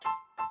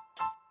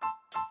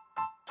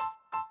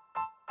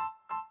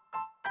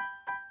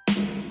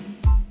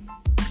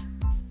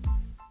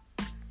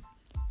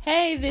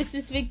Hey, this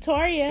is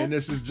Victoria. And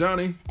this is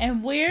Johnny.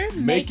 And we're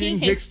Making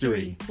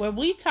History, where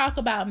we talk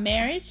about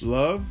marriage,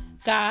 love,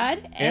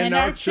 God, and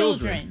our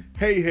children.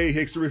 Hey,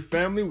 History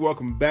family.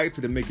 Welcome back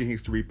to the Making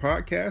History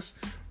podcast.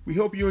 We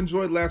hope you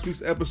enjoyed last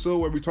week's episode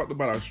where we talked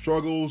about our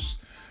struggles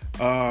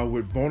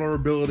with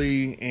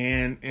vulnerability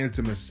and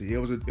intimacy. It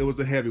was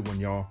a heavy one,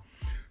 y'all.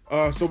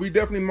 So we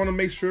definitely want to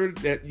make sure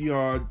that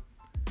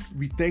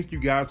we thank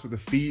you guys for the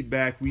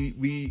feedback.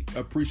 We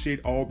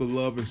appreciate all the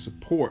love and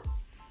support.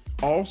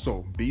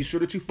 Also, be sure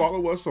that you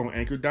follow us on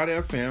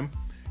Anchor.fm,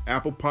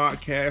 Apple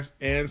Podcasts,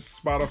 and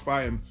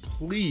Spotify. And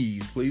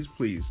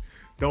please,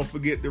 don't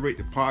forget to rate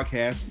the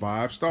podcast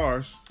 5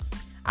 stars.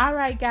 All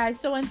right,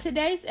 guys. So in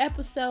today's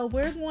episode,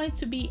 we're going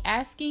to be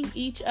asking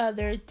each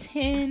other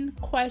 10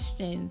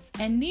 questions.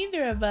 And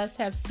neither of us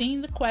have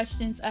seen the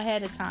questions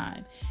ahead of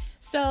time.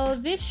 So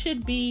this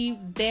should be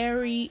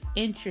very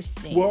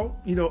interesting.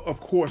 Well, of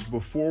course,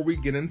 before we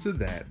get into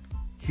that,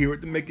 here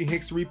at the Making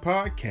History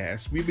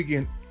podcast, we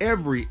begin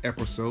every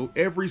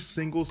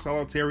single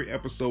solitary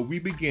episode, we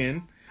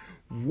begin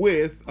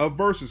with a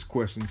versus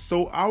question.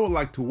 So I would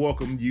like to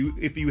welcome you.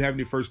 If you have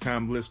any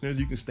first-time listeners,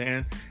 you can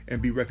stand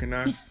and be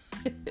recognized.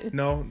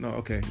 No,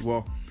 okay.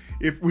 Well,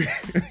 if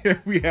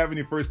we have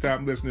any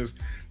first-time listeners,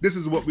 this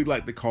is what we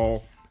like to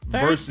call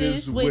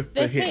Versus with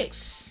the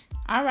Hicks.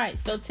 All right,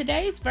 so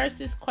today's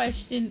versus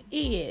question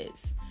is,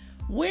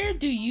 where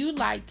do you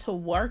like to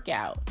work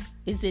out?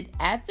 Is it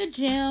at the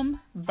gym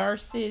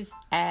versus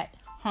at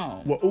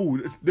home? Well,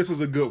 this is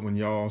a good one,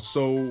 y'all.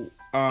 So,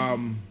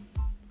 I'm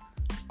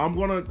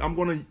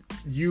gonna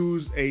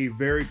use a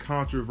very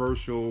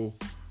controversial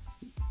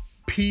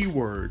P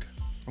word.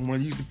 I'm gonna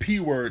use the P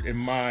word in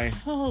my.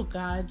 Oh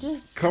God,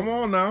 come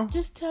on now.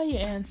 Just tell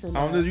your answer. I'm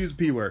gonna use the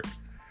P word.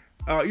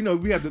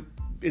 We have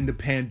in the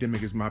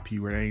pandemic is my P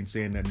word. I ain't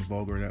saying that in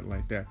vulgar or nothing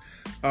like that.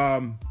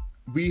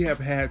 We have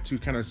had to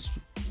kind of,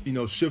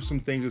 shift some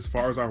things as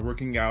far as our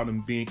working out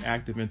and being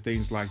active and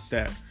things like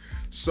that.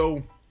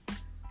 So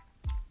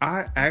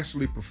I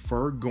actually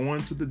prefer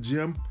going to the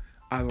gym.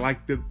 I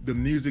like the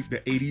music, the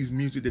 80s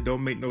music that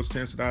don't make no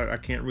sense, that I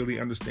can't really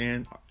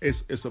understand.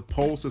 It's a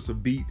pulse, it's a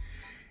beat.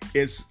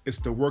 It's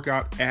the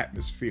workout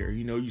atmosphere.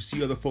 You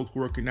see other folks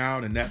working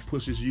out and that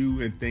pushes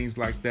you and things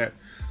like that.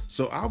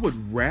 So I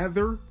would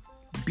rather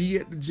be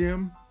at the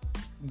gym,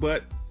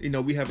 but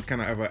we have a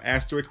kind of an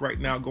asterisk right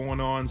now going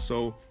on,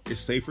 so it's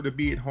safer to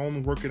be at home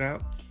and working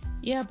out.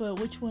 Yeah, but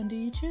which one do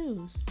you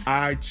choose?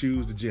 I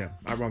choose the gym.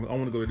 I want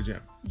to go to the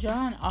gym.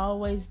 John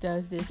always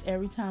does this.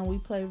 Every time we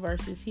play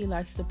versus, he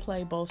likes to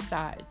play both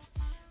sides.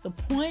 The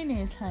point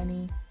is,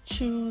 honey,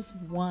 choose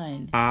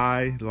one.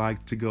 I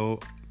like to go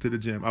to the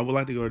gym. I would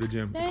like to go to the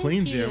gym. Thank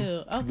clean you. gym.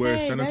 Okay, where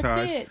it's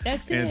sanitized.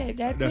 That's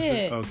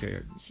it. Okay.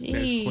 Jeez.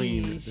 That's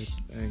clean.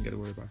 I ain't got to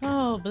worry about that.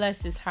 Oh,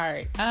 bless his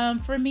heart.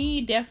 For me,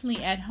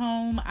 definitely at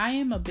home. I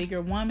am a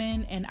bigger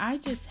woman, and I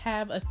just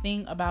have a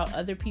thing about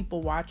other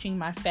people watching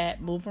my fat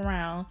move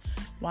around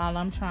while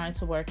I'm trying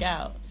to work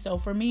out. So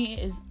for me,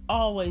 it's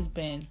always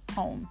been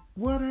home.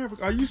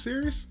 Whatever. Are you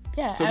serious?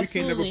 Yeah, so absolutely.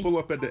 We can't never pull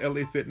up at the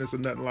LA Fitness or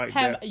nothing like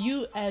that? Have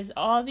you, as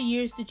all the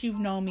years that you've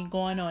known me,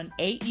 going on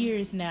 8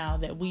 years now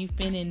that we've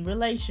been in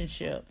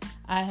relationship,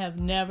 I have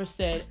never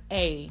said,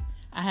 hey,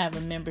 I have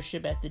a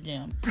membership at the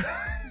gym.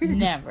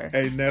 Never.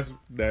 And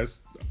that's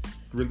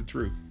really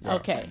true. Wow.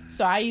 Okay,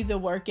 so I either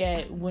work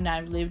when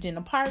I lived in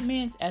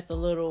apartments at the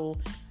little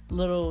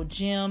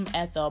gym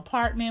at the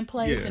apartment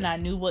place, and I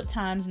knew what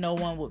times no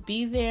one would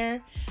be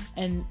there,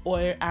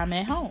 or I'm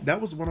at home.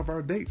 That was one of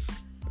our dates.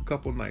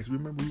 Couple nights.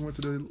 Remember we went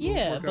to the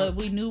workout? But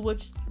we knew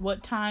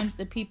what times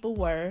the people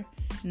were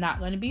not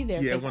going to be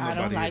there because I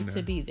don't like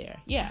to be there.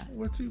 Yeah.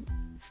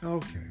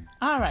 Okay.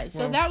 All right.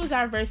 So that was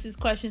our versus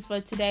questions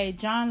for today.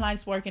 John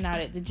likes working out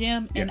at the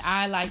gym, and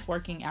I like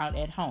working out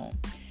at home.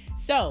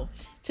 So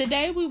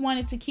today we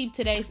wanted to keep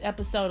today's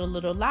episode a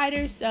little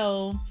lighter.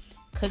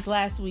 Because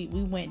last week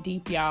we went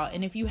deep, y'all.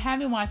 And if you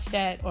haven't watched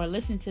that or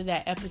listened to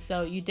that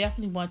episode, you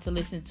definitely want to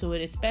listen to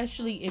it,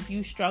 especially if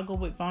you struggle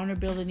with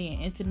vulnerability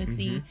and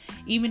intimacy.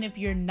 Mm-hmm. Even if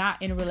you're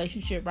not in a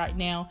relationship right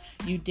now,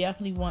 you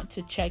definitely want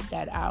to check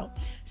that out.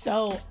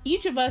 So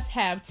each of us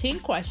have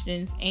 10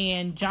 questions,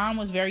 and John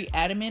was very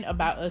adamant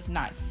about us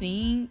not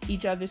seeing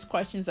each other's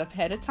questions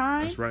ahead of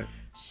time. That's right.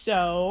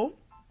 So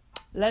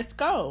let's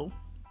go.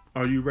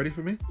 Are you ready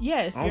for me?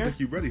 Yes. I don't think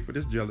you're ready for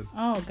this jelly.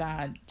 Oh,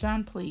 God.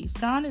 John, please.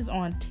 John is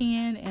on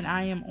 10 and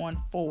I am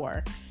on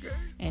 4.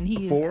 And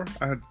he 4?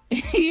 I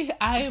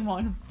am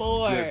on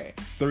 4.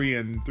 3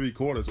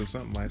 3/4 or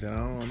something like that. I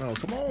don't know.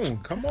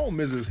 Come on,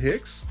 Mrs.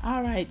 Hicks.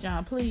 All right,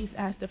 John, please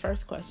ask the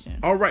first question.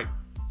 All right.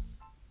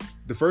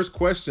 The first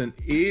question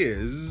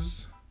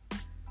is,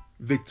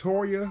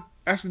 Victoria.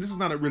 Actually, this is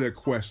not really a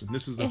question.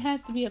 It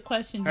has to be a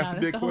question, John.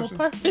 That's the whole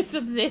purpose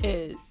of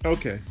this.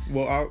 Okay.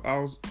 Well,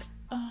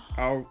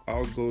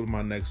 I'll go to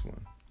my next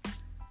one.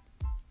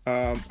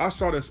 I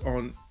saw this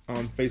on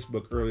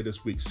Facebook earlier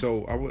this week,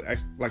 so I would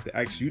like to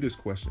ask you this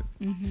question.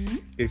 Mm-hmm.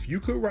 If you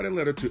could write a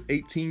letter to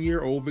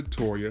 18-year-old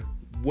Victoria,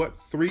 what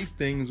 3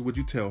 things would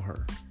you tell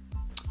her?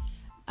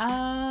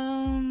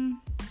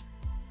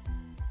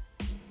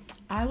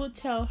 I would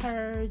tell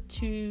her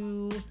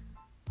to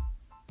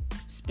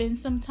spend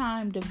some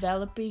time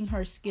developing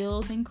her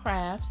skills and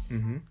crafts.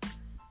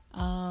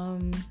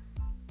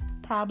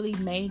 Probably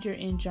major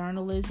in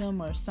journalism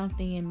or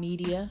something in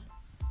media.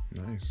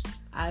 Nice.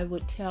 I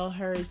would tell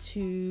her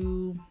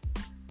to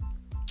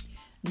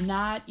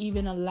not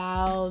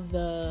allow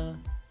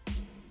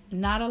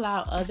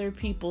other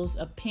people's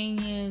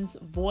opinions,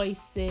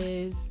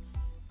 voices,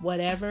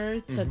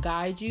 whatever to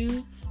guide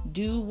you.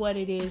 Do what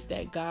it is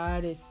that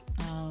God is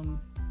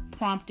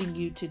prompting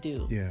you to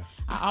do. Yeah.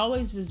 I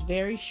always was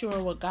very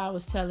sure what God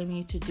was telling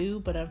me to do,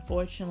 but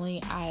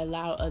unfortunately I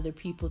allow other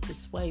people to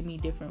sway me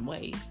different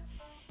ways.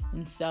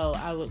 And so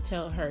I would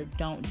tell her,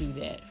 don't do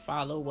that.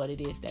 Follow what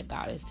it is that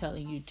God is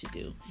telling you to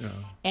do. Yeah.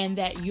 And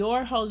that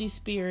your Holy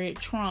Spirit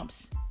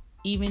trumps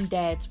even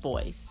Dad's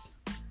voice.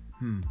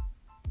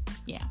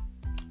 Yeah.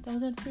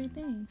 Those are the 3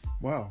 things.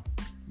 Wow.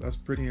 That's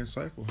pretty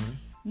insightful, honey.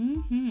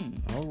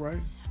 All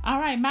right. All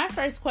right. My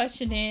first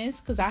question is,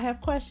 because I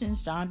have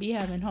questions, John be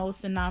having whole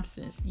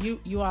synopsis. You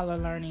all are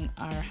learning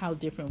how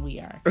different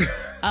we are.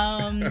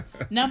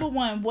 Number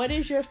 1, what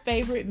is your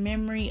favorite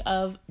memory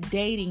of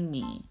dating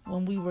me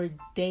when we were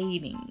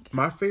dating?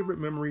 My favorite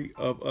memory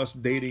of us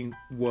dating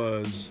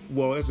was,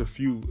 well, there's a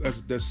few.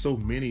 There's so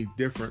many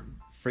different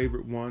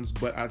favorite ones,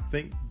 but I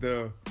think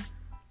the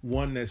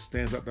one that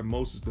stands out the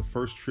most is the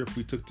first trip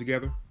we took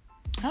together.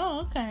 Oh,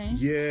 okay.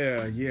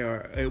 Yeah.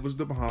 It was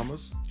the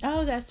Bahamas.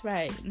 Oh, that's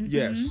right.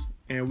 Yes.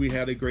 And we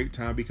had a great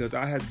time because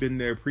I had been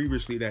there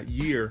previously that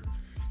year.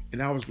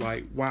 And I was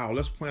like, wow,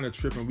 let's plan a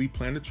trip. And we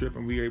planned a trip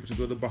and we were able to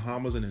go to the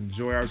Bahamas and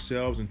enjoy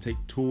ourselves and take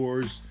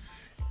tours.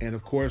 And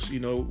of course,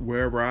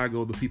 wherever I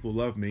go, the people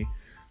love me.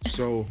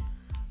 So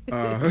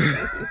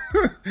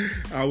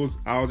I was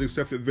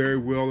accepted very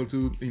well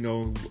into,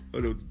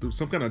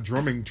 some kind of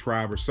drumming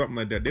tribe or something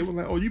like that. They were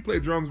like, "Oh, you play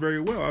drums very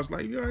well." I was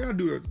like, "Yeah,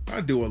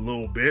 I do a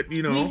little bit."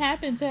 We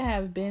happened to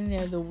have been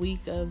there the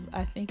week of,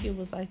 I think it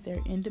was like their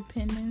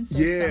independence or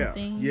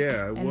something.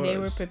 Yeah, it was. And they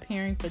were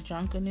preparing for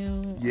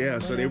Junkanoo. Yeah,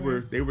 so they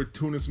were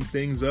tuning some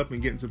things up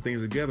and getting some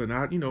things together. And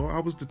I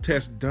was the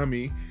test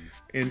dummy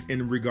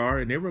in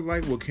regard, and they were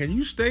like, "Well, can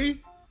you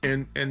stay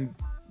and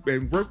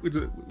work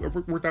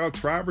with our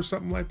tribe or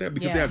something like that?"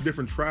 Because they have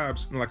different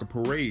tribes in like a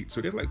parade.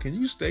 So they're like, "Can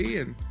you stay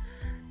and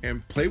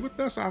play with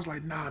us?" I was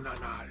like, nah, not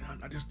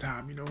this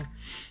time,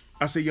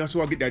 I said,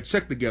 so I'll get that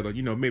check together.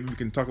 Maybe we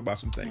can talk about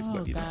some things.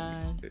 Oh, but,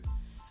 God.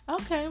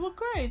 Okay, well,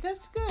 great.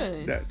 That's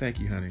good. Thank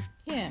you, honey.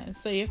 Yeah,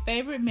 so your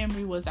favorite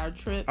memory was our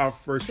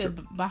first trip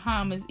to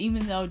Bahamas,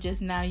 even though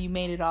just now you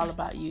made it all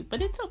about you.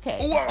 But it's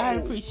okay. Whoa, I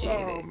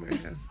appreciate it. Oh,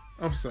 man.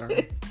 I'm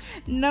sorry.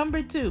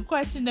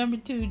 Question number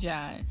 2,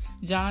 John.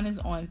 John is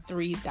on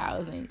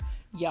 3,000.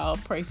 Y'all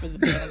pray for the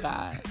man of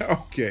God.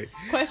 Okay.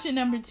 Question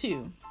number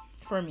 2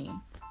 for me.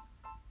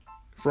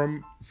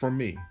 From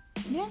me?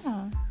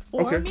 Yeah,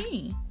 for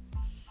me.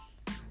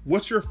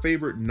 What's your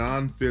favorite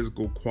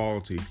non-physical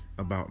quality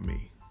about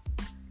me?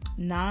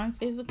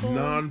 Non-physical?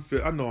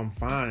 I know I'm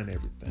fine and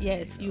everything.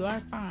 Yes, you are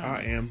fine.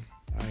 I am.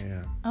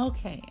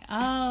 Okay.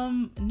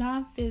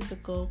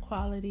 Non-physical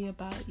quality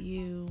about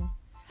you.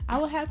 I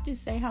would have to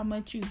say how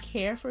much you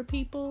care for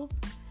people.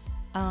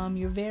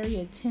 You're very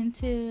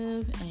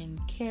attentive and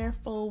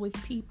careful with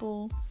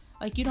people.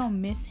 Like, you don't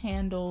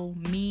mishandle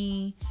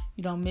me.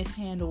 You don't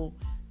mishandle,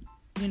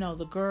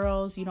 the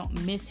girls. You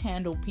don't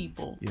mishandle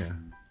people. Yeah.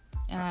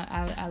 And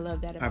I love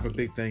that about you. I have a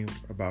big thing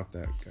about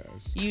that,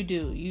 guys. You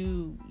do.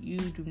 You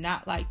do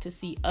not like to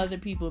see other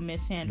people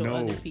mishandle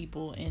other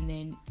people, and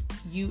then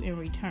you in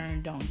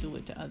return don't do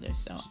it to others.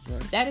 So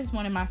that is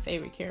one of my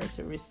favorite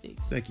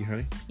characteristics. Thank you,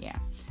 honey. Yeah.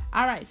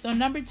 All right. So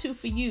number 2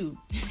 for you.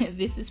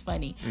 This is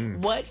funny.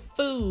 What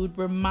food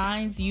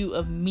reminds you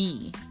of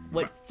me?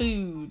 What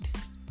food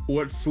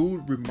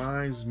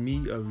reminds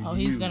me of you? Oh,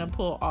 he's gonna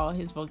pull all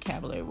his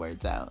vocabulary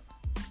words out.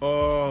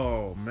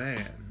 Oh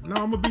man. No,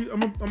 I'm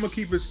gonna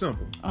keep it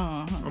simple.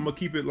 Uh-huh. I'm gonna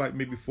keep it like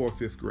maybe 4th,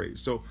 5th grade.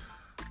 So,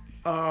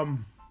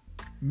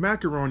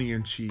 macaroni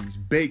and cheese,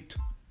 baked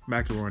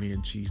macaroni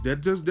and cheese.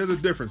 There's a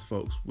difference,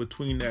 folks,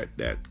 between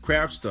that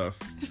craft stuff,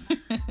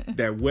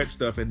 that wet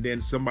stuff, and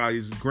then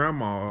somebody's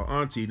grandma or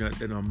auntie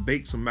that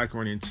baked some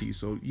macaroni and cheese.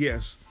 So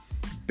yes,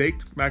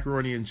 baked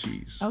macaroni and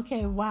cheese.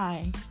 Okay,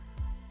 why?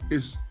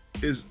 Is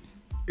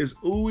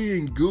ooey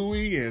and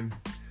gooey, and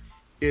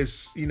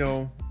it's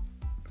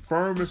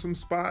firm in some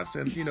spots,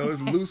 and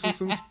it's loose in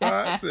some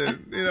spots,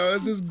 and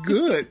it's just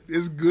good.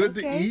 It's good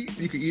to eat.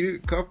 You can eat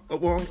it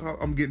well,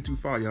 I'm getting too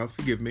far, y'all,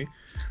 forgive me,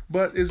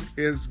 but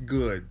it's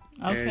good.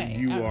 And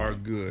you are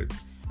good.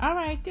 All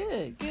right,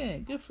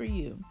 good for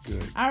you.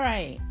 Good. All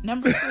right,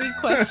 number 3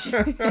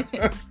 question.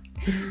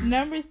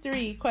 Number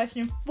 3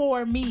 question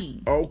for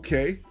me.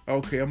 Okay,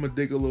 I'm gonna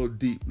dig a little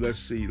deep. Let's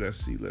see.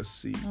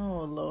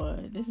 Oh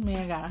Lord, this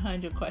man got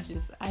 100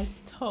 questions. I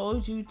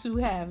told you to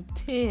have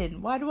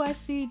 10. Why do I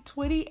see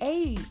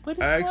 28? What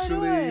is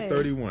actually going on?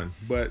 31?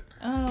 But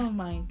oh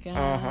my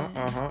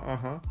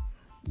God.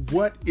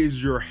 What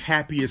is your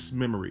happiest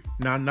memory?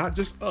 Now, not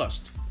just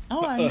us.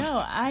 Oh, I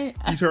know.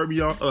 He's heard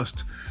me on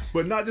us,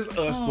 but not just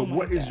us. But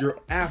what is God. your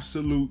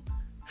absolute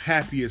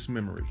happiest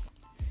memory?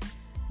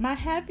 My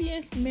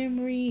happiest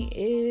memory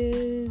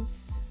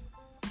is,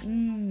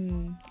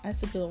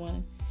 that's a good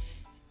one.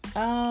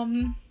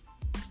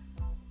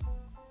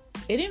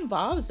 It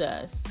involves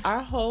us.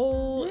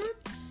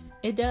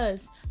 It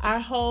does. Our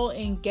whole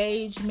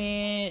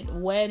engagement,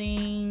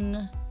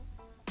 wedding,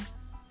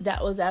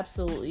 that was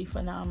absolutely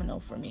phenomenal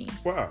for me.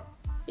 Wow.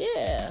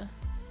 Yeah.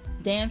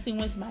 Dancing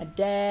with my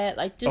dad,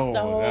 like just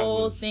the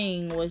whole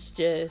thing was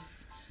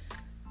just,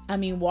 I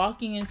mean,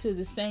 walking into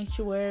the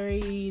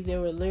sanctuary, there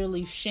were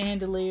literally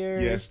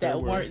chandeliers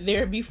that weren't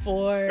there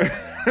before.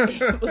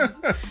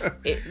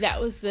 That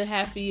was the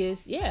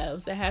happiest. Yeah, it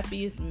was the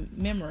happiest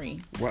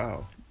memory.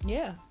 Wow.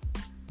 Yeah.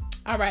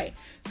 All right.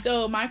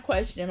 So my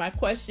question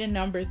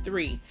number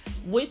 3.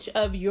 Which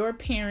of your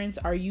parents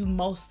are you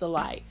most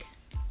alike?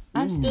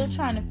 I'm still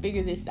trying to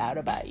figure this out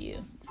about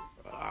you.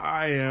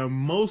 I am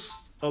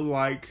most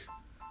alike,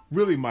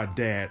 really, my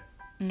dad.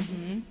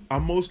 Mm-hmm.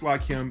 I'm most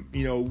like him.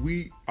 You know,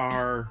 we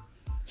are.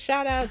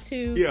 Shout out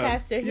to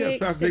Pastor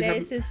Hicks. Pastor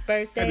Today's his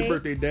birthday. Happy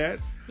birthday, Dad.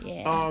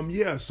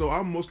 Yeah. So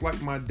I'm most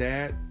like my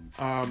dad.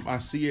 I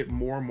see it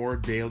more and more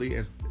daily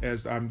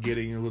as I'm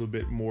getting a little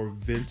bit more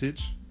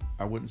vintage.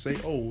 I wouldn't say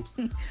old.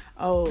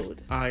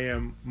 Old. I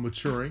am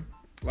maturing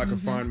like a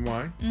fine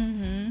wine.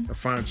 Mm-hmm. A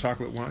fine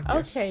chocolate wine.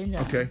 Okay.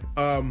 Yes.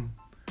 No.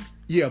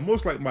 Okay.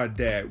 Most like my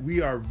dad.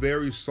 We are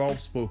very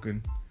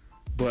soft-spoken,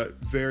 but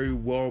very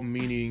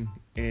well-meaning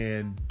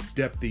and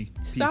depthy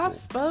people.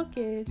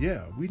 Soft-spoken?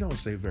 Yeah, we don't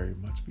say very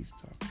much. We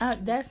talk.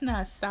 That's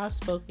not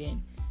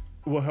soft-spoken.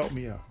 Well, help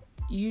me out.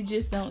 You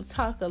just don't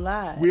talk a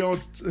lot. We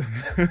don't.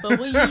 But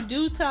when you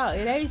do talk,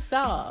 it ain't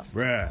soft.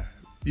 Bruh.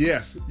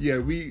 Yes. Yeah,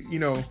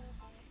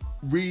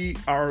 we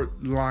are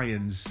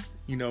lions.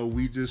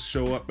 We just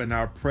show up and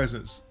our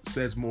presence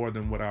says more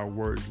than what our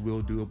words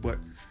will do. But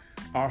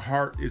our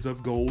heart is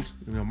of gold.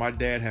 My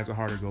dad has a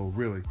heart of gold,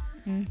 really.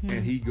 Mm-hmm.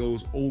 And he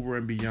goes over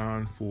and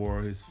beyond for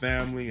his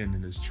family and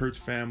in his church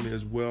family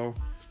as well.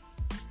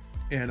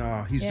 And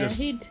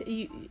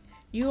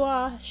you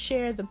all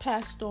share the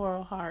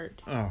pastoral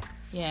heart. Oh.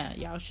 Yeah,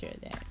 y'all share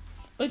that.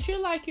 But you're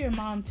like your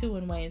mom too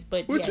in ways.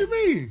 But what you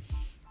mean?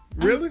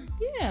 Really?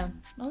 Yeah,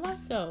 a lot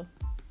so.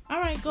 All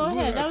right, go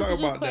ahead. That was a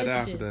good question. Talk about that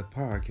after the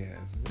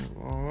podcast.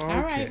 Okay.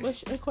 All right,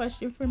 what's your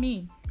question for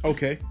me?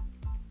 Okay.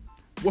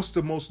 What's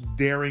the most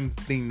daring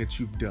thing that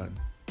you've done?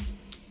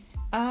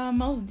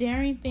 Most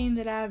daring thing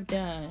that I've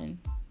done,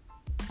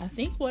 I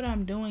think what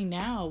I'm doing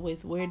now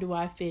with Where Do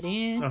I Fit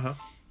In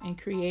and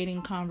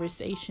creating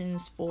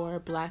conversations for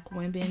Black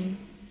women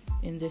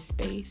in this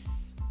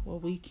space where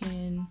we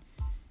can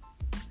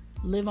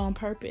live on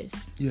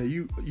purpose. Yeah,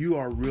 you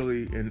are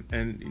really,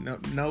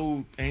 and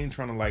no, I ain't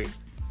trying to like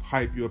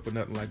hype you up or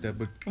nothing like that,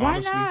 but why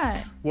honestly, not?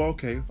 Well,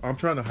 okay, I'm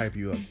trying to hype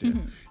you up there.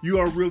 You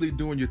are really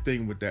doing your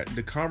thing with that.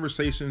 The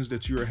conversations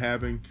that you are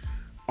having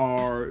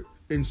are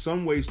in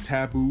some ways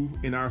taboo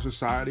in our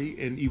society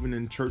and even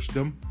in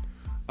churchdom,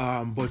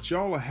 but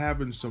y'all are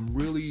having some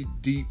really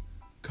deep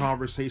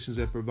conversations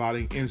and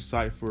providing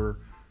insight for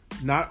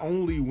not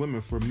only women,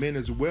 for men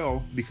as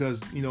well,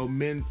 because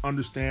men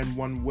understand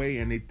one way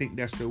and they think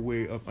that's their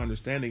way of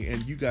understanding,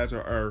 and you guys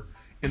are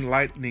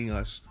enlightening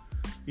us,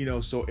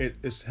 so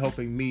it's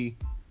helping me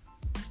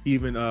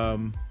even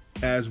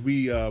as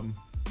we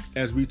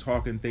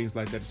talk and things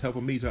like that. It's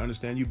helping me to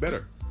understand you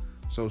better.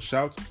 So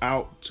shouts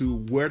out to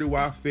Where Do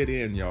I Fit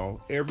In,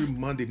 y'all. Every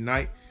Monday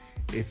night,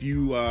 if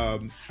you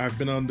have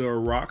been under a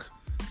rock,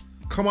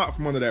 come out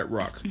from under that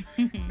rock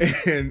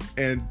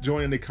and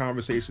join the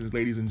conversations,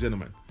 ladies and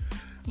gentlemen.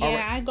 Yeah,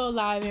 right. I go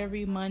live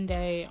every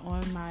Monday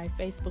on my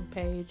Facebook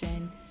page,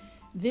 and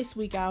this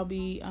week I'll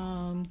be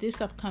this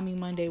upcoming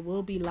Monday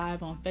we'll be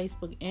live on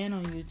Facebook and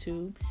on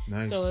YouTube.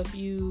 Nice. So if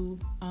you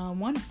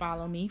want to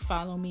follow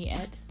me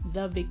at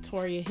the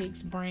Victoria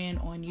Hicks brand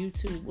on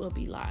YouTube. We'll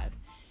be live.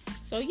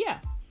 So yeah.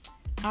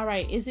 All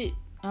right, is it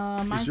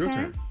my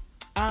turn?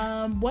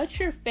 What's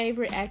your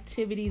favorite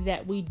activity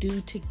that we do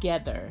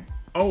together?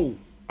 Oh,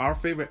 our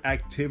favorite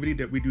activity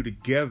that we do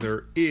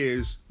together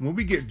is when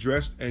we get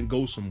dressed and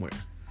go somewhere.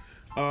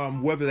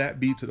 Whether that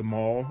be to the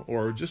mall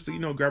or just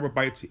to, grab a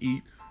bite to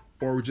eat,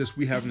 or just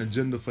we have an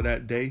agenda for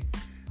that day.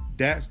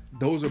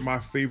 Those are my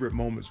favorite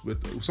moments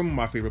some of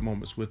my favorite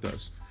moments with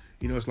us.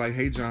 It's like,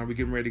 hey John, we're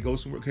getting ready to go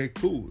somewhere. Okay,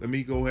 cool. Let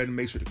me go ahead and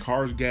make sure the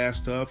car's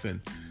gassed up and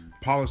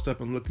polished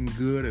up and looking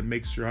good, and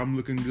make sure I'm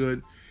looking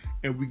good.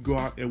 And we go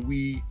out and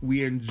we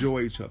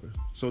enjoy each other.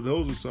 So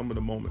those are some of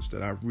the moments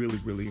that I really,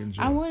 really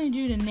enjoy. I wanted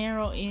you to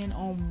narrow in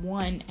on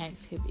one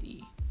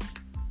activity.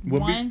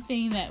 One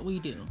thing that we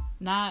do.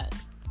 Not,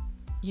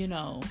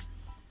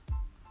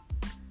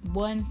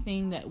 one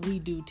thing that we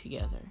do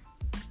together.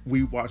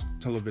 We watch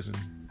television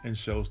and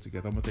shows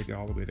together. I'm going to take it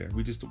all the way there.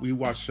 We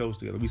watch shows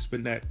together. We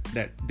spend that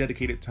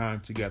dedicated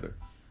time together.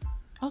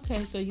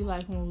 Okay, so you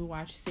like when we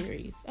watch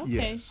series.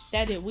 Okay, yes.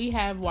 That it. We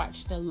have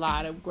watched a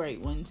lot of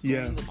great ones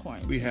during the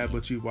quarantine. We have,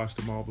 but you watched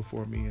them all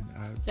before me,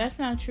 and that's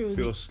not true.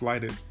 Feel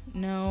slighted.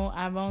 No,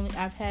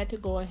 I've had to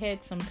go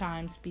ahead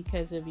sometimes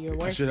because of your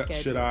work schedule.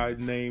 Should I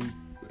name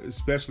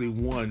especially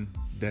one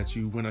that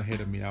you went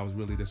ahead of me. I was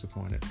really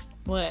disappointed.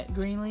 What,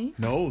 Greenleaf?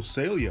 No,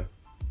 Salia.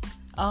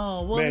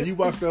 Oh, well. Man, you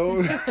watched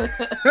those?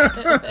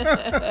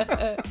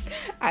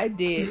 I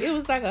did. It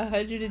was like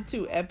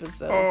 102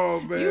 episodes. Oh,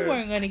 man. You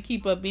weren't going to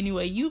keep up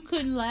anyway. You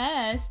couldn't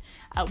last.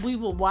 We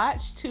would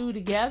watch 2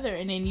 together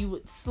and then you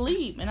would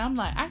sleep. And I'm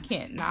like, I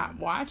can't not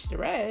watch the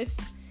rest.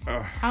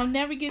 I'll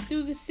never get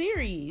through the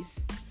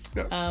series.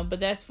 Yep. But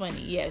that's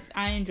funny. Yes,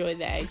 I enjoyed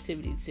that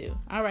activity too.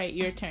 All right,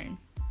 your turn.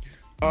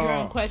 You're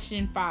on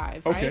question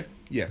 5, right? Okay,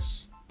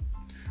 yes.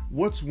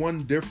 What's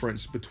one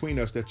difference between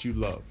us that you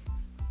love?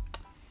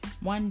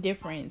 One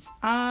difference.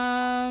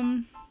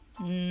 I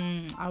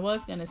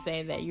was gonna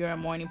say that you're a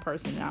morning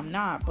person and I'm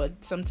not,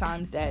 but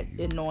sometimes that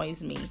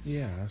annoys me.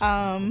 Yeah.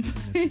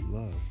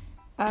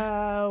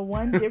 That's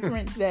one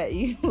difference that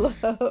you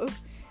love,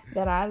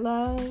 that I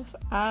love.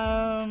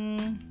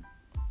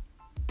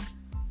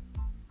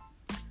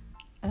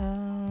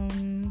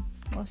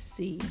 Let's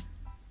see.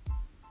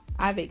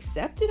 I've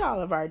accepted all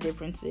of our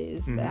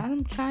differences, but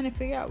I'm trying to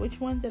figure out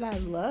which ones that I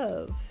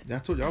love. I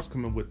told you I was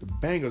coming with the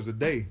bangers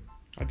today.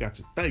 I got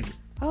you thinking.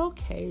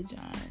 Okay,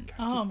 John.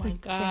 Oh my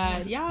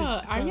God.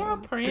 Are y'all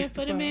praying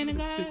for the man of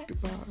God?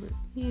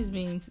 He is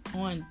being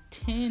on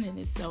 10 and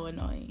it's so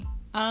annoying.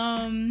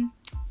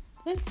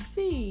 Let's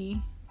see.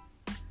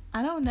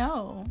 I don't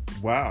know.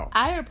 Wow.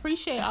 I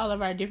appreciate all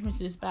of our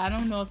differences, but I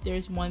don't know if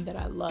there's one that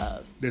I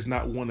love. There's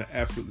not one that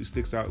absolutely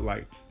sticks out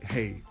like,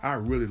 hey, I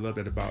really love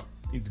that about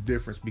the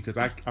difference, because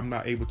I'm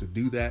not able to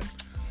do that.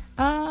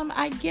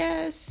 I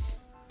guess.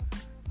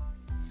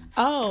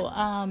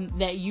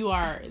 That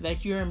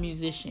you're a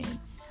musician.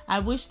 I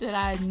wish that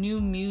I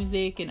knew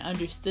music and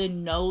understood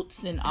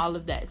notes and all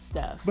of that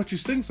stuff. But you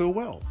sing so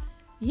well.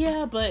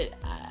 Yeah, but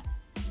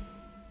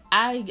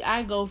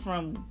I go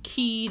from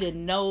key to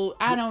note.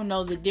 I don't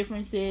know the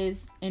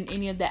differences in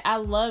any of that. I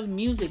love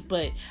music,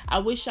 but I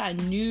wish I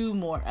knew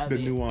more of the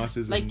it.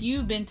 Nuances. Like,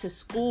 you've been to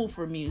school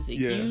for music.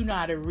 Yeah. You know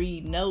how to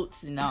read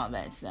notes and all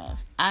that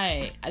stuff.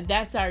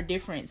 That's our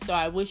difference. So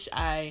I wish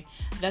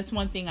that's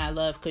one thing I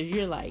love, because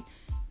you're like,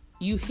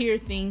 you hear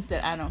things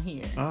that I don't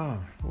hear.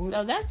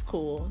 So that's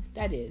cool.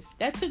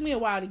 That took me a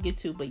while to get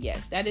to, but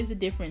yes, that is a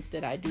difference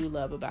that I do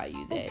love about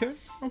you, that okay.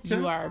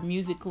 you are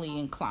musically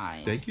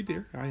inclined. Thank you,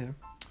 dear. I am.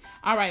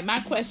 All right, my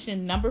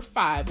question number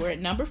 5. We're at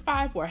number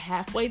 5. We're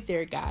halfway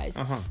there, guys.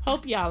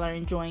 Hope y'all are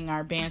enjoying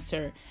our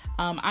banter.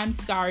 I'm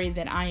sorry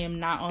that I am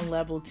not on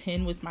level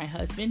 10 with my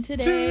husband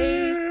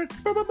today.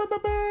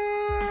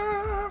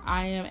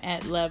 I am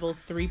at level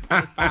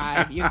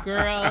 3.5. Your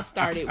girl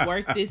started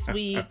work this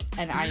week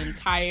and I am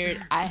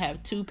tired. I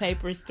have 2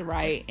 papers to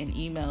write and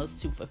emails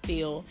to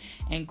fulfill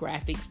and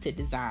graphics to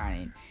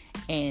design.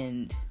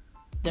 And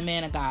the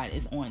man of God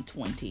is on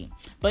 20.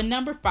 But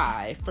number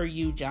 5 for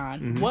you,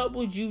 John, what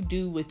would you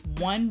do with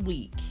 1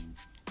 week?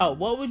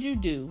 What would you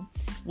do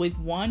with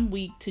 1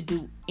 week to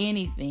do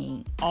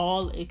anything,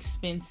 all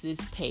expenses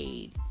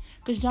paid?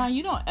 Because, John,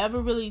 you don't ever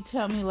really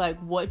tell me like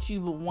what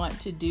you would want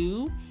to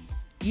do.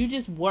 You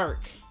just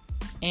work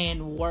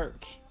and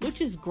work,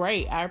 which is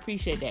great. I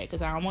appreciate that,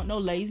 because I don't want no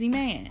lazy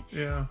man.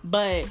 Yeah.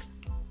 But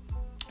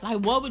like,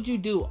 what would you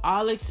do?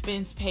 All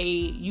expense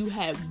paid. You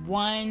had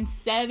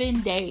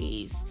 7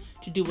 days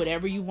to do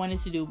whatever you wanted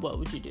to do. What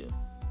would you do?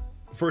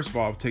 First of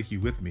all, I'll take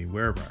you with me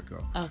wherever I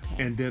go.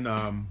 Okay. And then,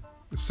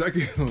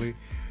 secondly,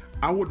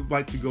 I would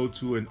like to go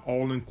to an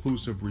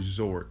all-inclusive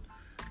resort.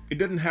 It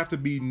doesn't have to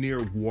be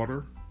near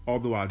water,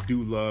 although I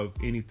do love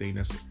anything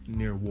that's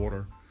near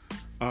water.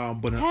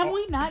 But have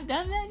we not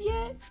done that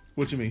yet?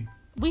 What you mean?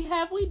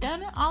 Have we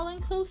done it all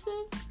inclusive?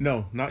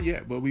 No, not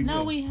yet, but we will.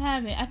 No, we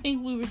haven't. I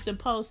think we were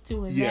supposed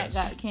to, and that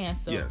got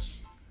canceled. Yes.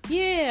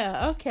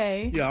 Yeah,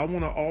 okay. Yeah, I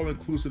want an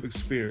all-inclusive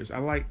experience. I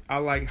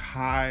like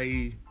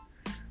high.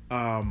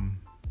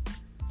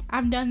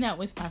 I've done that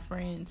with my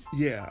friends.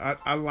 Yeah,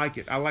 I like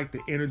it. I like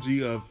the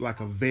energy of like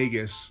a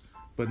Vegas,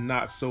 but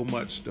not so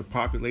much the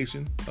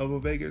population of a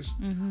Vegas.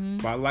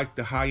 But I like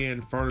the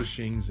high-end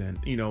furnishings and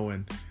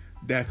and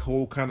that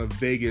whole kind of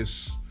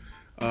Vegas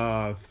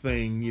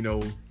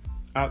thing.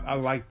 I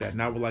like that,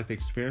 and I would like to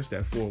experience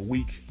that for a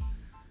week.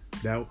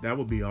 That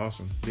would be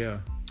awesome. Yeah.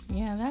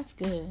 Yeah, that's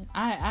good.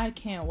 I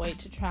can't wait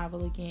to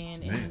travel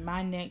again in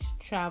my next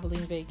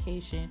traveling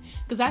vacation.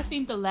 Because I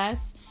think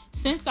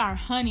since our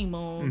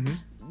honeymoon,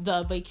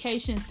 the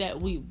vacations that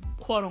we,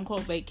 quote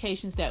unquote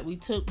vacations that we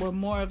took, were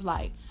more of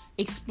like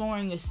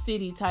exploring a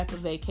city type of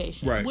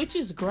vacation, right, which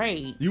is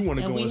great. You want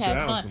to go and sit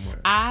down somewhere.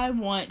 I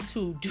want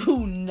to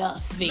do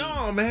nothing.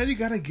 No, man, you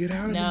got to get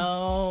out of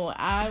No,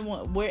 I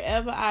want,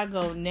 wherever I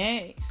go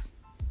next,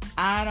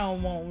 I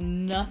don't want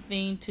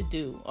nothing to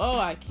do. Oh,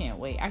 I can't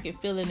wait. I can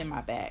feel it in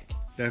my back.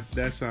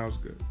 That sounds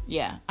good.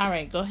 Yeah. All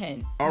right, go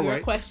ahead. All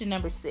right. Question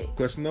number 6.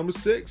 Question number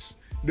 6.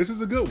 This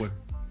is a good one.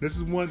 This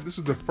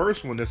is the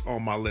first one that's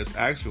on my list,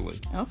 actually.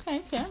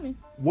 Okay, tell me.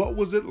 What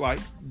was it like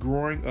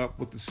growing up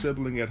with a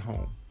sibling at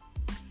home?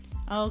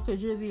 Oh,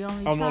 because you're the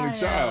only child. I'm the only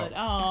child.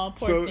 Oh,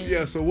 poor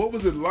thing. So what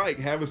was it like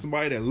having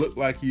somebody that looked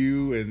like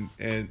you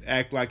and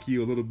act like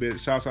you a little bit?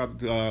 Shouts out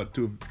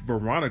to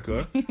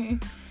Veronica.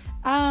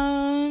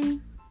 I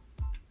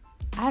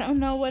I don't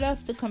know what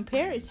else to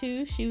compare it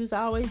to. She was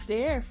always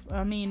there.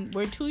 I mean,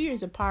 we're 2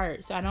 years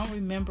apart, so I don't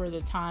remember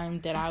the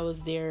time that I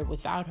was there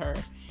without her.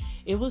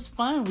 It was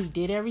fun. We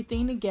did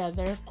everything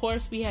together. Of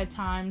course, we had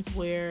times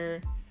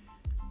where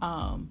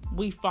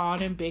we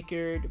fought and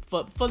bickered.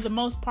 For the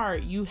most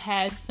part, you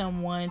had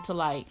someone to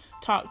like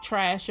talk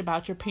trash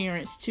about your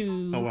parents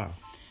too. Oh, wow.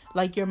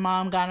 Like your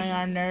mom got on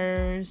our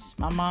nerves.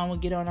 My mom would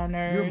get on our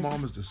nerves. Your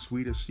mom is the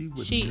sweetest. She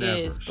would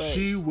never.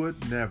 She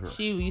would never.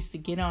 She used to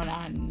get on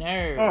our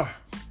nerves. Oh.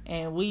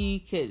 And we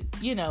could,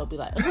 be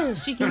like, oh,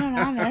 she get on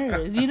our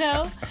nerves, You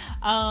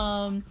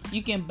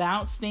can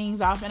bounce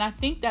things off. And I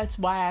think that's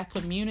why I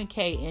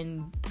communicate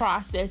and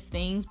process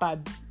things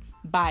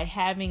by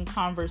having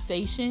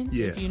conversation.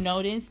 Yeah. If you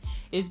notice,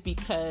 is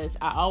because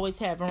I always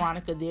have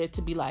Veronica there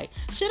to be like,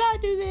 should I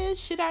do this?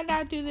 Should I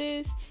not do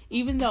this?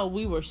 Even though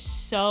we were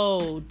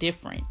so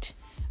different,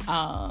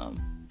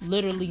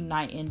 literally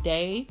night and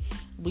day,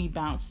 we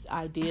bounced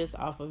ideas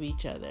off of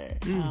each other.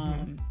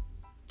 Mm-hmm.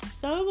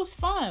 So it was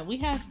fun. We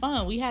had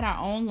fun. We had our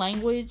own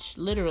language,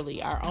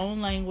 literally our own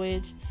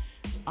language,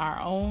 our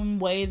own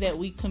way that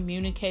we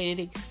communicated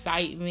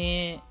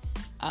excitement.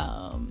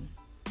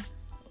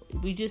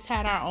 We just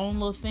had our own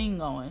little thing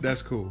going.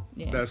 That's cool.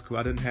 Yeah. That's cool.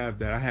 I didn't have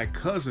that. I had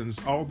cousins,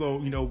 although,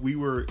 we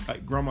were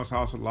at grandma's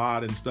house a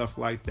lot and stuff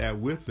like that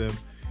with them.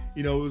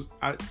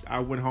 I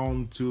went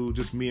home to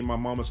just me and my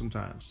mama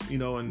sometimes,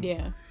 and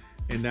yeah.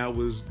 And that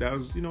was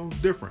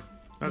different.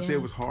 Not say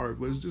it was hard,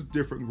 but it was just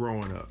different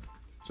growing up.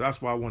 So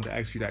that's why I wanted to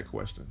ask you that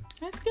question.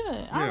 That's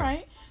good. All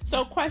right.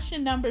 So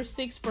question number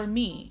 6 for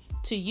me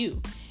to you.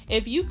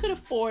 If you could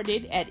afford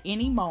it at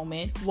any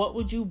moment, what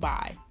would you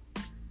buy?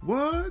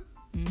 What?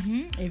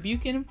 Mm-hmm. If you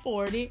can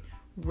afford it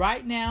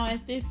right now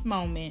at this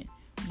moment,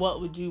 what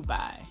would you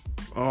buy?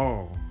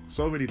 Oh,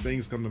 so many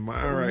things come to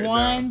mind right now.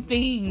 One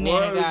thing,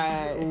 man of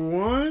God.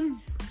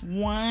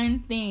 One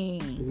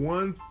thing.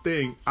 One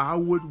thing. I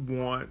would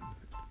want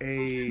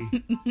a...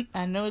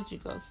 I know what you're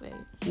going to say.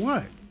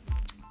 What?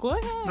 Go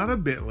ahead. Not a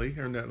Bentley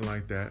or nothing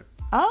like that.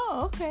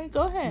 Oh, okay.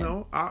 Go ahead.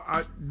 No,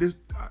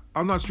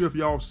 I'm not sure if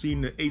y'all have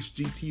seen the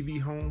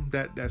HGTV home,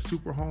 that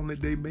super home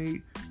that they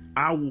made.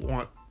 I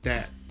want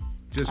that.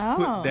 Just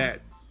put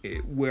that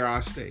where I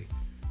stay.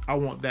 I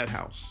want that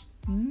house.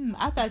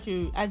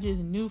 I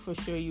just knew for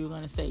sure you were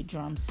going to say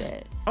drum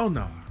set. Oh,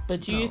 no.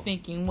 But you're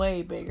thinking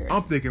way bigger.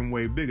 I'm thinking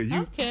way bigger.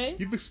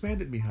 You've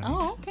expanded me, honey.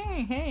 Oh,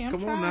 okay. Hey, I'm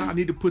Come trying. on now. I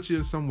need to put you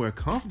in somewhere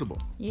comfortable.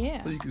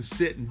 Yeah. So you can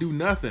sit and do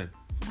nothing.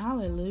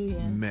 Hallelujah.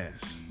 Mess.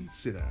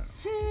 Sit down.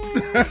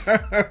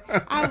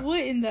 I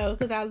wouldn't, though,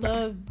 because I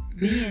love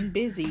being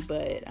busy,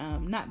 but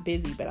not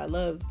busy, but I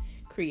love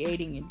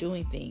creating and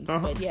doing things.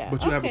 But yeah.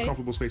 But you have a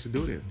comfortable space to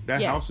do it in.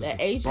 That house is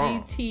the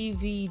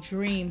HGTV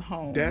dream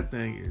home. That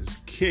thing is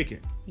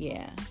kicking.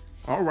 Yeah.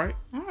 All right.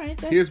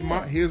 That's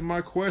here's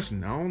my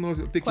question. I don't know if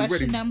you think you're ready.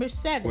 Question number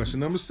 7. Question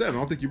number 7. I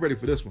don't think you're ready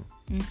for this one.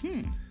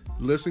 Mm-hmm.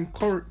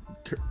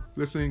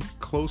 Listen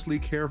closely,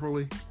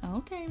 carefully.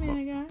 Okay,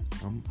 man.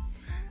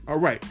 All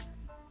right.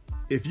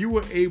 If you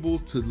were able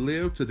to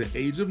live to the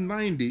age of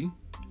 90,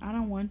 I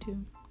don't want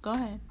to. Go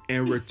ahead.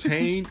 And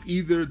retain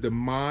either the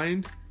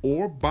mind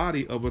or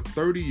body of a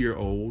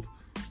 30-year-old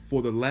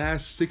for the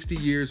last 60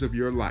 years of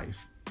your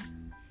life,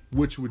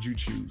 which would you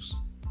choose?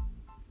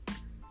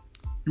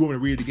 You want me to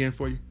read it again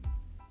for you?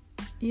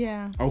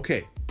 Yeah.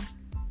 Okay.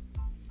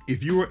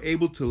 If you were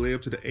able to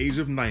live to the age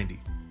of 90,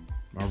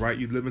 all right,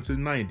 you live into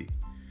 90,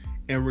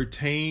 and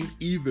retain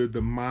either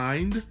the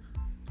mind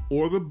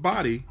or the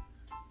body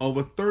of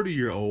a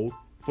 30-year-old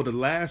for the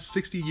last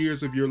 60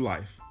 years of your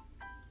life,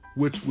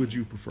 which would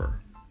you prefer?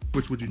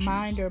 Which would you choose?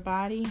 Mind or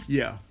body?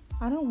 Yeah.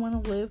 I don't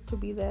want to live to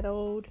be that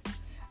old.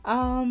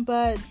 And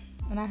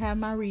I have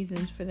my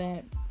reasons for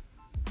that.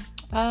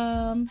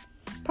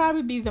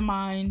 Probably be the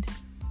mind.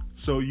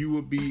 So you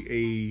would be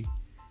a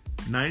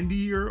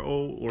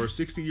 90-year-old or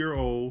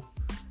 60-year-old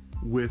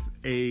with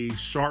a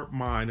sharp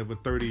mind of a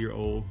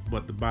 30-year-old,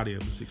 but the body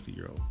of a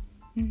 60-year-old.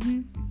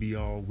 Mm-hmm. You'd be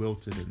all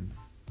wilted and...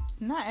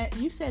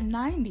 You said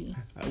 90.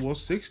 Well,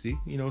 60.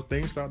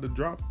 Things start to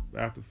drop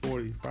after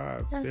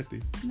 45,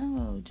 50.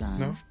 No, John.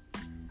 No?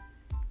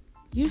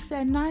 You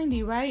said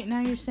 90, right?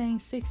 Now you're saying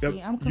 60.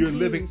 Yep. I'm confused. You're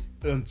living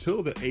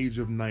until the age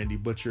of 90,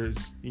 but you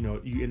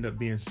end up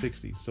being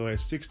 60. So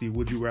at 60,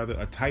 would you rather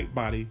a tight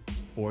body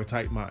or a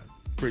tight mind?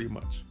 Pretty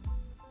much.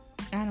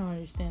 I don't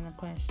understand the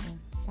question.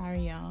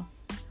 Sorry, y'all.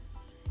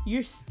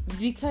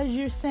 Because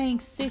you're saying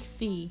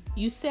 60.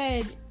 You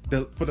said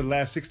for the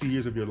last 60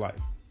 years of your life.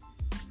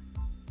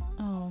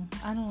 Oh,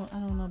 I don't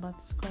know about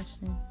this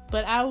question,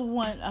 but I would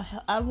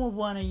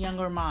want a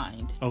younger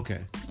mind.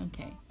 Okay.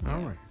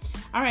 Yeah.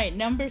 All right.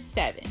 Number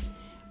 7.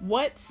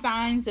 What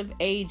signs of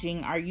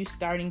aging are you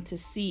starting to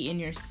see in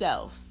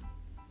yourself?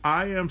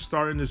 I am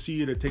starting to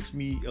see it. It takes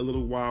me a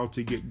little while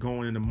to get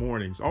going in the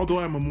mornings. Although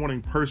I'm a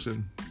morning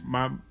person,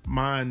 my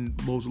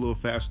mind moves a little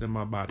faster than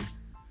my body.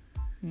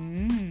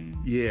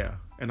 Yeah,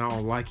 and I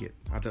don't like it.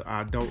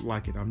 I don't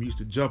like it. I'm used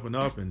to jumping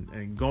up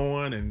and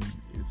going, and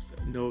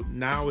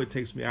now it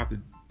takes me, I have to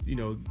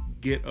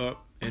get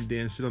up and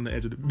then sit on the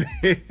edge of the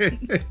bed.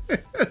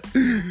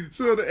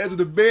 Sit on the edge of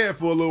the bed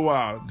for a little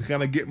while to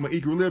kind of get my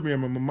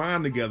equilibrium and my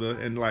mind together.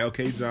 And like,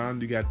 okay,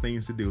 John, you got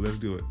things to do. Let's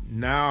do it.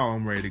 Now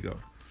I'm ready to go.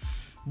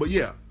 But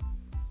yeah,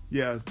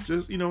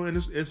 just, and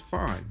it's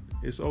fine.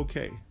 It's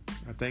okay.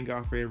 I thank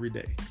God for every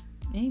day.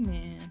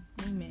 Amen.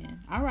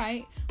 All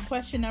right.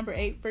 Question number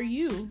 8 for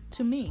you,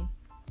 to me.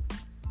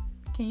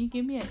 Can you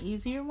give me an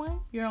easier one?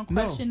 You're on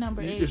question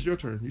number 8. It's your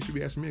turn. You should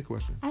be asking me a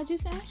question. I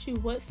just asked you,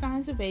 what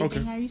signs of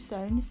aging are you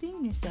starting to see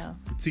in yourself?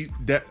 See,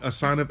 that a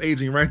sign of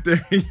aging right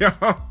there,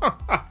 y'all.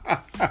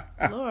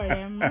 Lord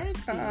have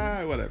mercy.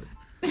 Whatever.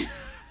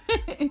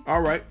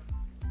 All right.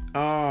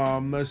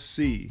 Let's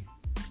see.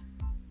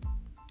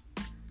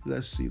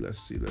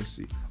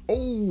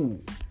 Oh,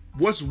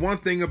 what's one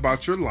thing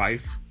about your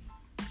life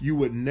you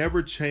would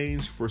never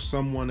change for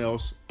someone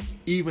else,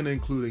 even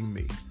including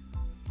me?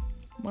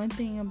 One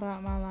thing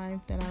about my life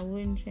that I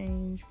wouldn't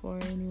change for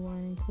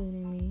anyone,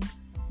 including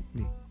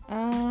me.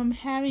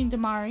 Having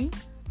Damari.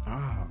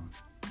 Ah.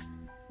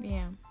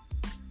 Yeah.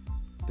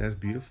 That's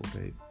beautiful,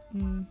 babe.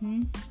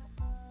 Mm-hmm.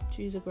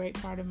 She's a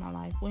great part of my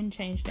life. Wouldn't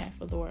change that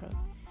for the world.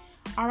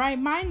 All right,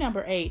 my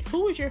number 8.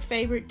 Who was your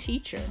favorite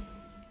teacher?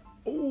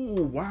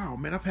 Oh, wow,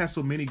 man. I've had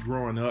so many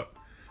growing up.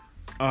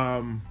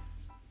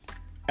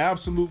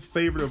 Absolute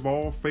favorite of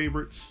all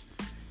favorites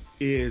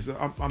is,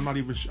 I'm not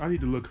even sure. I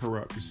need to look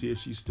her up to see if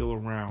she's still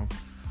around.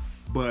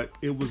 But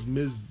it was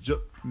Miss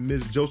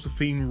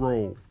Josephine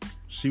Roll.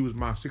 She was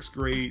my 6th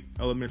grade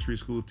elementary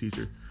school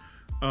teacher.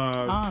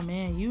 Oh,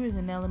 man. You was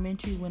in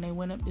elementary when they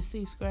went up to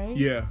 6th grade?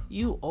 Yeah.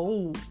 You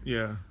old.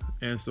 Yeah.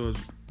 And so,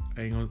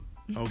 hang on.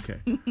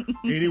 Okay.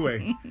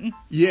 Anyway,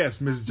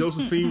 yes, Miss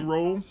Josephine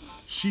Roll.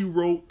 She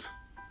wrote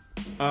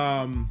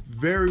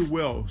very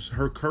well.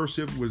 Her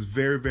cursive was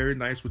very, very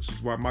nice, which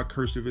is why my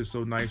cursive is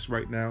so nice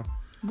right now.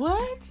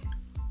 What?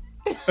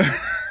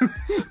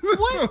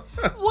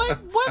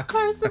 What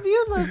cursive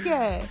you look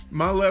at?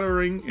 My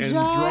lettering and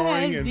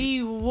drawing is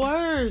the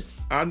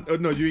worst.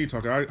 No, you ain't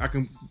talking. I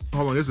can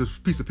hold on. There's a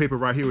piece of paper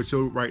right here with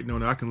your writing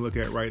on it. I can look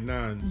at right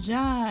now.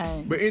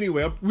 John. But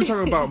anyway, we're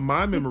talking about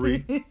my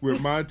memory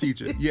with my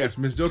teacher. Yes,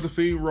 Miss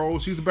Josephine Roll.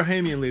 She's a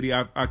Bahamian lady.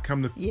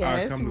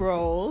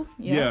 Roll.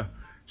 Yeah.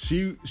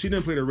 She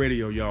didn't play the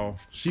radio, y'all.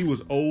 She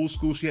was old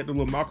school. She had the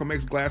little Malcolm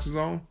X glasses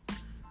on.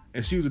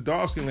 And she was a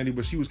dark-skinned lady,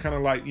 but she was kind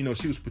of like,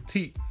 she was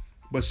petite,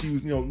 but she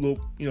was,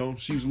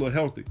 she was a little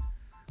healthy.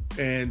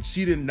 And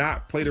she did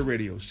not play the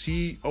radio.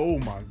 Oh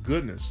my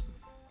goodness.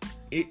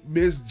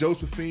 Miss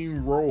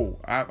Josephine Roll.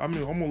 I'm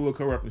going to look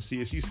her up and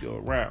see if she's still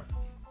around.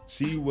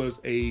 She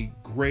was a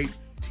great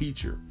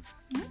teacher.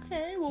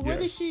 Okay, well, what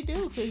did she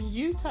do? Because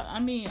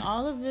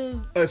all of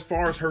the... As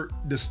far as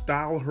the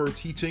style of her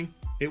teaching,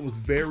 it was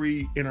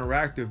very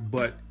interactive,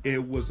 but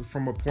it was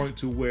from a point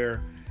to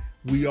where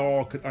we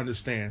all could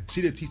understand.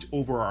 She didn't teach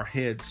over our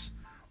heads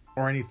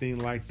or anything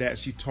like that.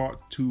 She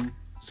taught to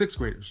 6th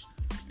graders.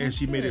 And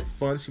she made it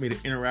fun. She made it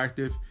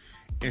interactive.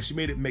 And she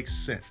made it make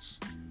sense.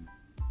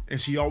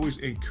 And she always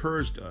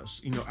encouraged us,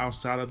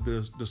 outside of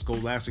the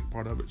scholastic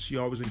part of it. She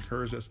always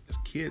encouraged us as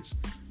kids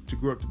to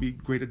grow up to be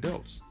great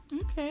adults.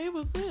 Okay,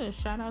 well, good.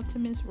 Shout out to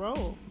Miss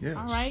Roll. Yes.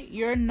 All right,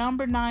 your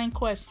number 9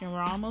 question.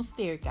 We're almost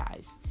there,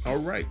 guys. All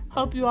right.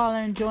 Hope you all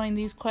are enjoying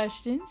these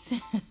questions.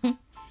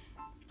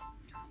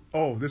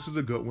 Oh, this is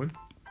a good one.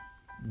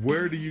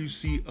 Where do you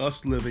see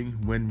us living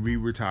when we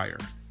retire?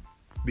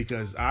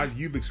 Because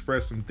you've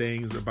expressed some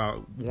things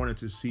about wanting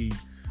to see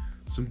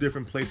some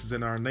different places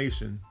in our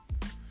nation.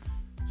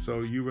 So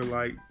you were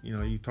like,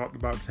 you talked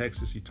about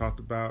Texas, you talked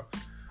about,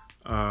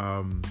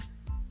 some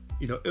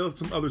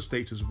other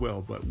states as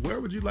well. But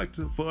where would you like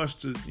for us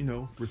to,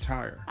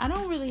 retire? I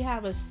don't really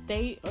have a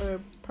state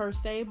or per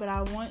se, but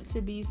I want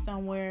to be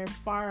somewhere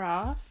far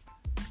off.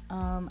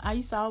 I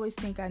used to always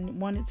think I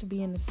wanted to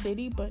be in the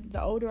city, but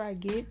the older I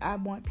get, I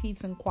want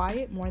peace and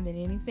quiet more than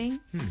anything.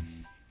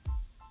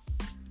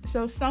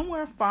 So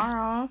somewhere far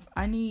off,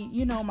 I need,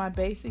 my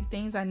basic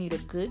things. I need a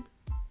good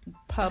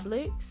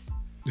Publix.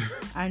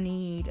 I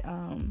need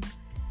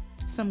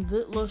some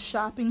good little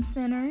shopping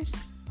centers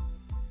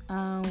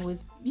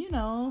with,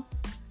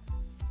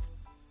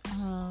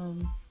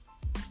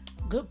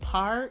 good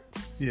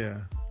parks.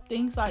 Yeah.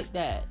 Things like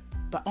that.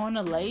 But on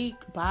a lake,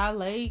 by a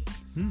lake.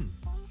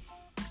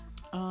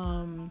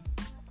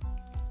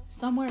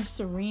 Somewhere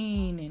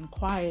serene and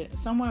quiet.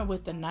 Somewhere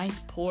with a nice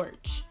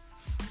porch.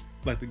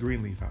 Like the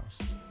Greenleaf House.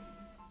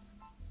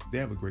 They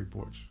have a great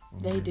porch.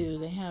 They do.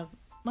 They have...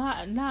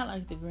 not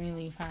like the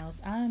Greenleaf House.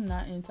 I'm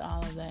not into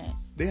all of that.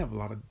 They have a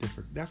lot of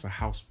different... That's a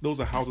house. Those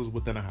are houses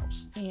within a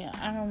house. Yeah,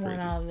 I don't want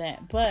all of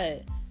that.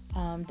 But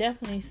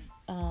definitely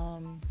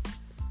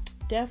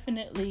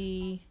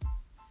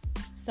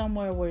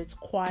somewhere where it's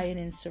quiet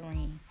and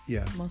serene.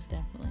 Yeah. Most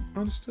definitely.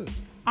 Understood.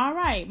 All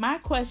right. My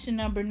question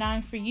number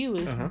 9 for you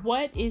is,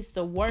 what is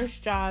the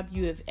worst job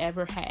you have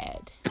ever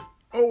had?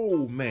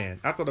 Oh, man.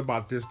 I thought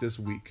about this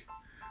week.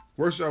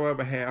 Worst job I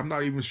ever had. I'm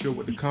not even sure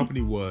what the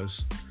company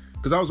was.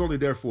 Because I was only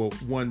there for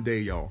one day,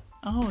 y'all.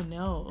 Oh,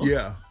 no.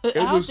 Yeah. I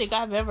don't think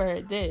I've ever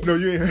heard this. No,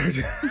 you ain't heard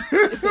it.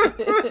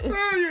 You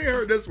ain't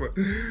heard this one.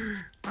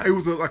 It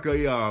was like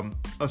a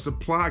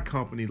supply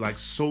company, like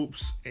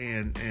soaps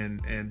and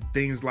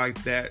things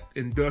like that,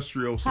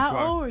 industrial supply.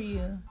 How old were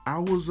you? I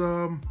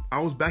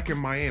was back in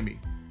Miami,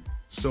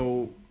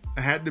 so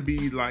I had to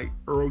be like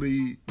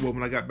early. Well,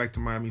 when I got back to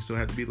Miami, so it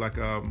had to be like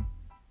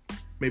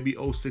maybe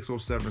 06,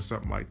 07 or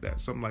something like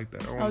that.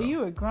 Oh, you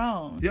were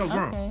grown. Yeah, I was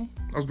grown. Okay.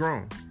 I was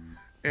grown,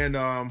 and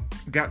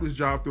got this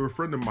job through a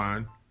friend of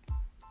mine,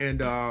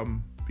 and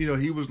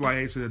he was like,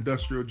 hey, it's an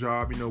industrial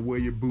job, wear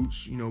your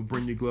boots,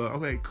 bring your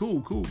glove. Okay,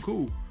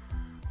 cool.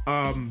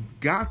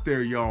 Got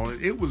there, y'all.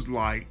 It was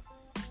like,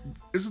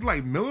 this is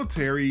like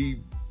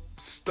military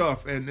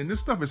stuff, and this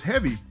stuff is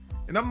heavy.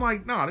 And I'm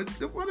like, nah,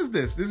 what is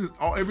this?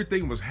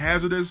 Everything was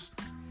hazardous.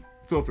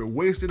 So if it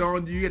wasted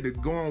on you, you had to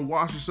go and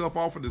wash yourself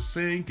off in the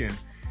sink, and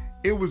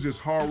it was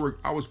just hard work.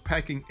 I was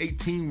packing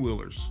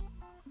 18-wheelers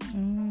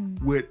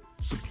with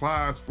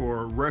supplies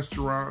for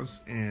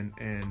restaurants and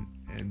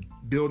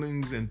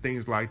buildings and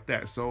things like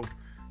that. So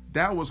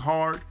that was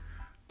hard.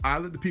 I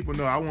let the people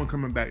know I wasn't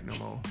coming back no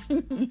more.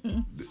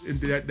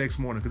 That next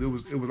morning,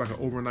 because it was like an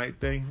overnight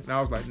thing, and I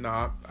was like,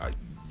 nah,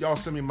 y'all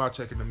send me my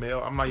check in the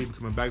mail. I'm not even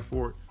coming back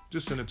for it.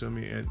 Just send it to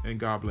me, and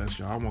God bless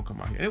y'all. I won't come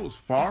out here. And it was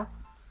far.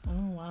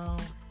 Oh wow.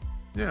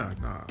 Yeah,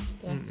 nah.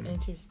 That's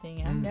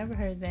interesting. I've never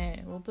heard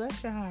that. Well,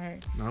 bless your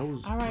heart. No, it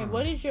was, all right,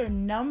 what is your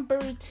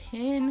number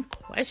 10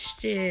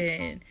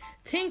 question?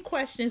 10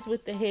 questions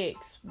with the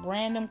Hicks.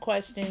 Random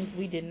questions.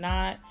 We did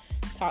not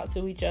talk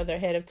to each other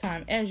ahead of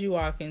time, as you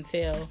all can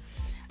tell.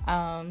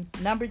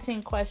 Number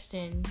 10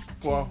 question.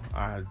 Well,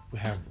 I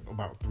have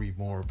about 3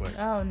 more, but...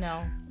 Oh,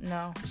 no.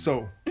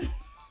 So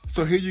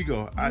here you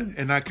go. I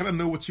kind of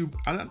know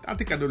I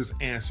think I know this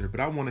answer, but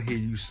I want to hear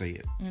you say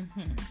it.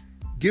 Mm-hmm.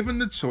 Given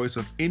the choice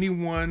of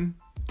anyone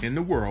in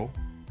the world,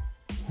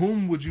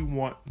 whom would you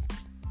want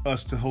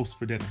us to host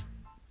for dinner?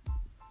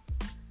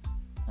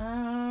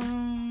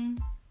 I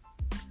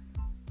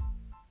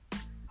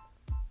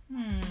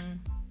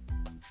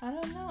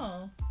don't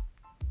know.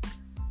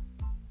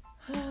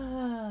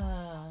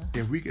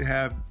 If we could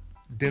have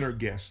dinner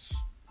guests,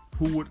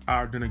 who would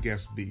our dinner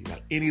guests be?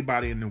 Like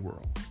anybody in the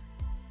world.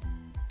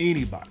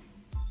 Anybody.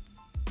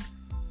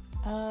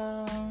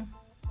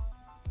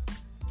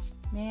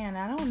 Man,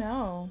 I don't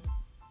know.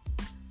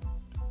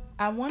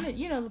 I wanted,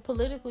 the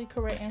politically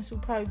correct answer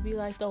would probably be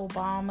like the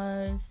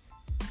Obamas.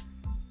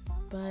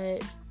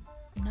 But,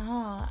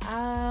 no,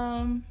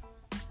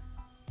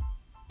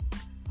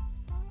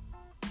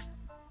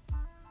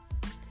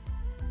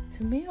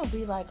 to me, it'll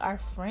be like our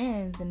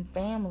friends and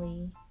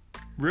family.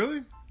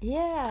 Really?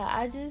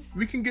 Yeah,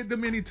 we can get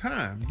them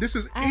anytime. This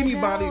is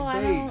anybody,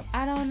 babe.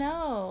 I don't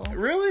know.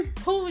 Really?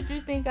 Who would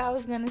you think I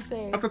was going to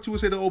say? I thought you would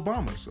say the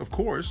Obamas, of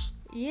course.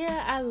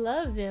 Yeah, I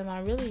love them.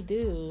 I really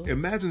do.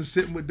 Imagine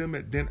sitting with them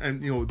at dinner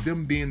and,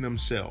 them being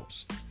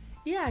themselves.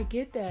 Yeah, I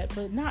get that,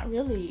 but not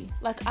really.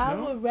 Like, I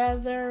would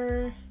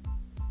rather...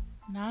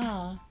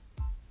 Nah.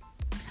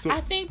 So,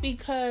 I think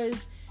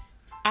because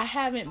I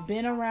haven't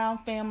been around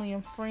family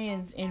and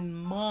friends in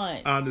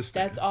months. I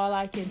understand. That's all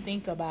I can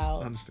think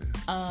about. I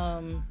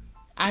understand.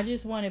 I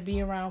just want to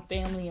be around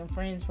family and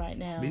friends right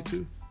now. Me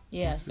too.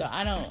 Yeah, so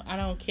I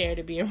don't care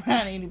to be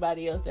around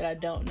anybody else that I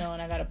don't know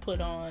and I got to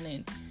put on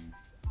and...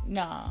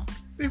 Nah.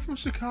 They're from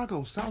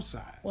Chicago,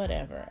 Southside.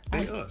 Whatever.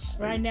 Us.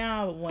 Right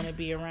now, I want to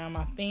be around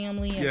my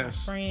family and my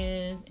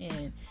friends.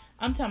 And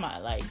I'm talking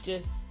about, like,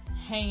 just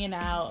hanging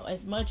out.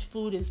 As much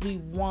food as we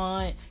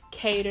want.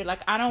 Cater.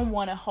 Like, I don't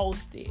want to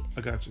host it.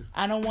 I got you.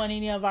 I don't want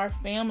any of our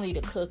family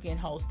to cook and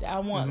host it. I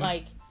want,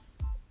 like,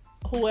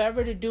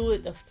 whoever to do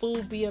it, the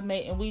food be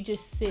amazing. And we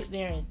just sit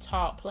there and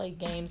talk, play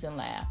games, and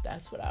laugh.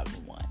 That's what I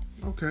would want.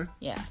 Okay.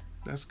 Yeah.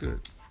 That's good.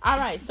 All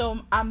right. So,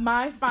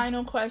 my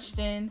final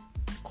question...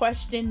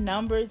 Question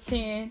number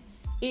 10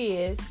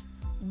 is,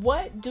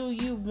 what do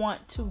you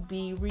want to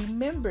be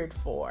remembered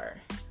for?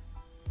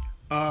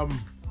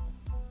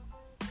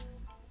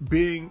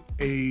 Being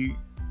a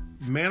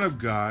man of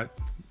God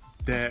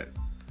that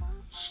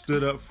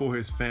stood up for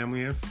his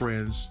family and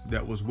friends,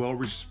 that was well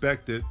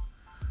respected,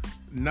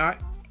 not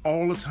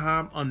all the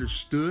time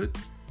understood,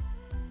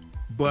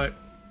 but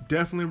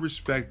definitely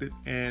respected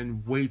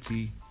and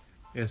weighty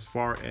as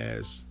far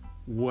as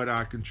what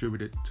I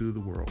contributed to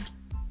the world.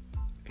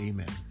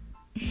 Amen.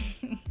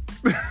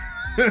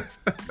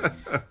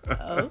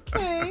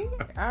 Okay.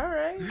 All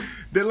right.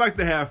 They like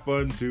to have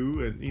fun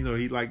too, and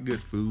he liked good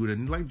food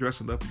and he liked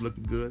dressing up and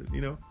looking good,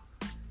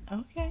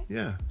 Okay.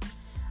 Yeah.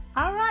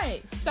 All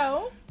right.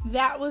 So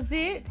that was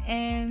it,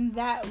 and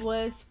that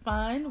was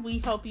fun. We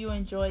hope you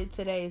enjoyed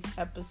today's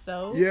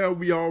episode. Yeah,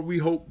 we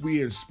hope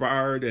we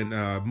inspired and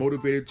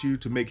motivated you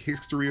to make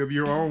history of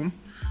your own.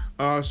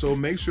 So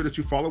make sure that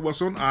you follow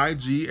us on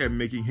IG at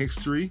Making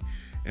History.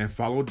 And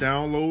follow,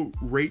 download,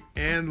 rate,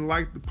 and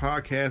like the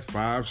podcast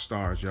 5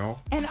 stars,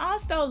 y'all. And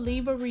also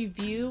leave a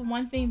review.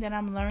 One thing that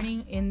I'm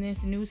learning in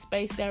this new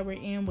space that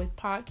we're in with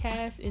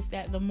podcasts is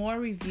that the more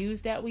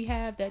reviews that we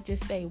have that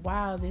just say,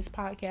 wow, this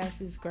podcast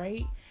is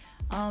great,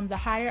 the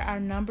higher our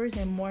numbers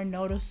and more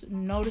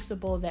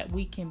noticeable that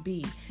we can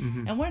be.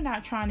 Mm-hmm. And we're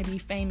not trying to be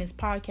famous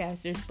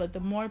podcasters, but the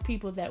more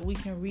people that we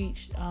can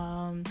reach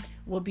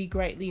will be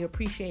greatly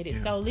appreciated.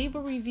 Yeah. So leave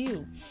a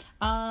review.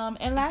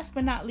 And last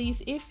but not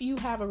least, if you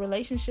have a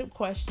relationship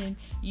question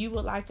you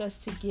would like us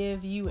to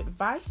give you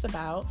advice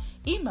about,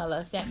 email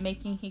us at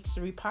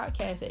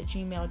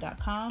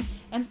makinghistorypodcast@gmail.com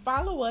and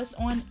follow us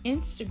on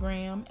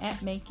Instagram at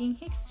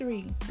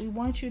makinghistory. We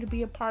want you to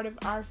be a part of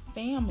our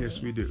family.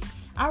 Yes, we do.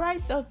 All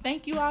right, so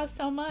thank you all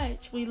so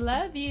much. We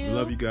love you.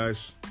 Love you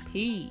guys.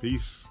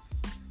 Peace.